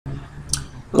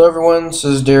Hello everyone, this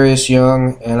is Darius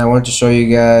Young, and I want to show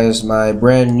you guys my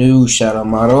brand new shadow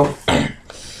model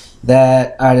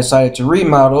that I decided to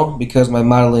remodel because my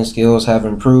modeling skills have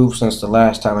improved since the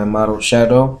last time I modeled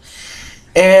shadow.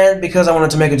 And because I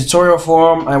wanted to make a tutorial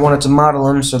for them, I wanted to model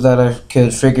them so that I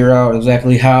could figure out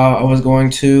exactly how I was going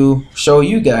to show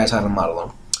you guys how to model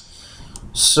them.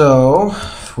 So,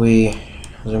 if we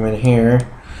zoom in here,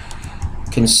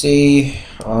 you can see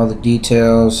all the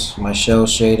details, my shell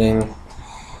shading.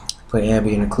 Put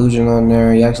ambient occlusion on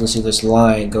there. You actually see this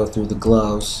line go through the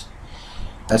gloves.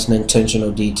 That's an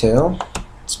intentional detail.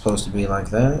 It's supposed to be like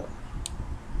that.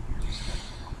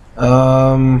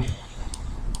 So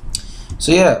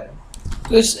yeah,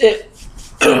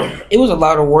 it was a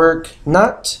lot of work.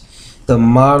 Not the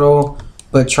model,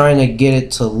 but trying to get it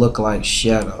to look like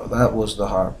shadow. That was the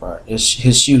hard part. His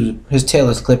tail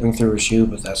is clipping through his shoe,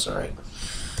 but that's alright.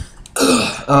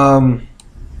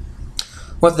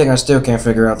 One thing I still can't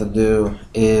figure out to do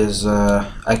is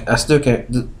I still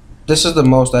can't. This is the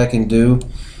most I can do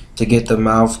to get the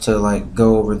mouth to like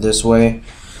go over this way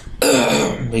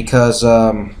because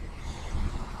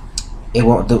it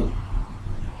won't do.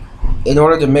 In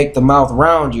order to make the mouth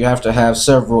round, you have to have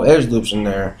several edge loops in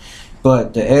there,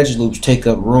 but the edge loops take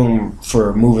up room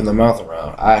for moving the mouth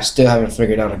around. I still haven't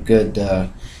figured out a good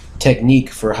technique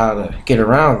for how to get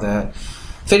around that.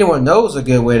 If anyone knows a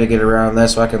good way to get around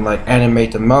that so I can like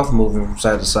animate the mouth moving from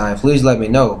side to side, please let me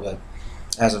know. But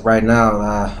as of right now,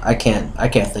 I can't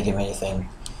think of anything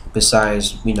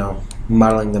besides, you know,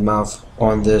 modeling the mouth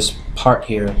on this part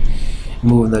here,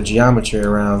 moving the geometry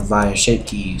around via shape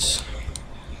keys.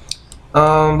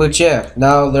 But yeah,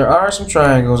 now there are some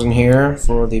triangles in here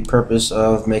for the purpose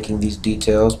of making these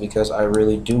details because I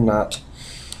really do not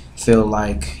feel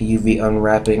like UV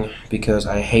unwrapping because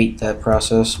I hate that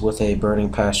process with a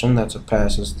burning passion that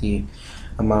surpasses the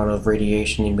amount of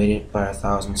radiation emitted by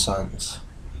 1,000 suns.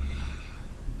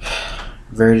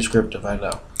 Very descriptive, I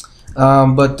know.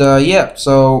 Yeah,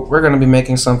 so we're going to be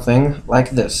making something like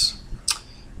this.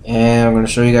 And I'm going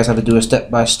to show you guys how to do it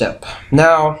step by step.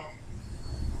 Now,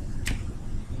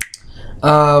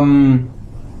 I'm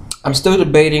still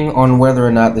debating on whether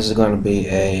or not this is going to be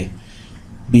a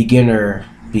beginner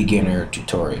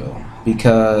tutorial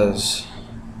because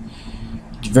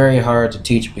it's very hard to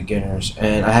teach beginners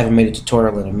and I haven't made a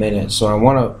tutorial in a minute, so I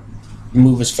want to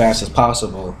move as fast as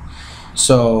possible.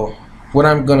 So what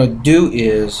I'm gonna do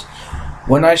is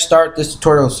when I start this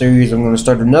tutorial series, I'm going to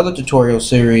start another tutorial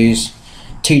series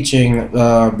teaching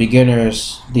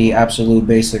beginners the absolute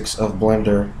basics of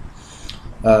Blender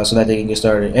so that they can get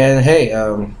started. And hey,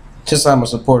 since I'm a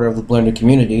supporter of the Blender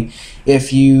community,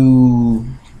 if you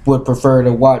would prefer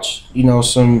to watch, you know,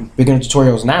 some beginner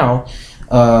tutorials now,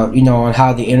 you know, on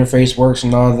how the interface works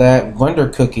and all that,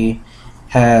 Blender Cookie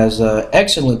has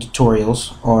excellent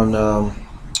tutorials on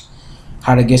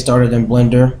how to get started in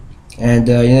Blender, and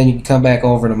then you can come back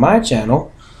over to my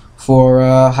channel for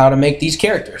how to make these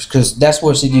characters, because that's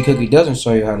what CD Cookie doesn't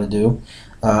show you how to do.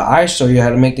 I show you how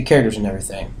to make the characters and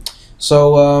everything.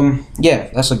 So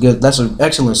yeah, that's an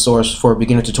excellent source for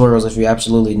beginner tutorials if you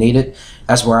absolutely need it.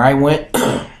 That's where I went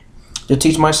to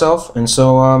teach myself, and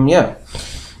so yeah.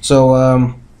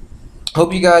 So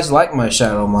hope you guys like my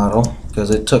shadow model because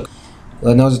it took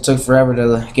forever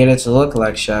to get it to look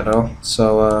like shadow.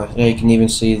 So yeah, you can even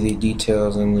see the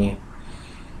details in the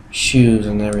shoes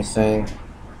and everything.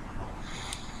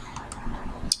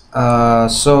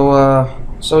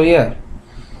 So yeah.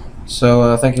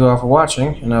 So thank you all for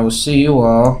watching, and I will see you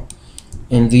all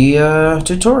in the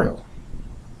tutorial.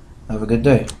 Have a good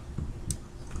day.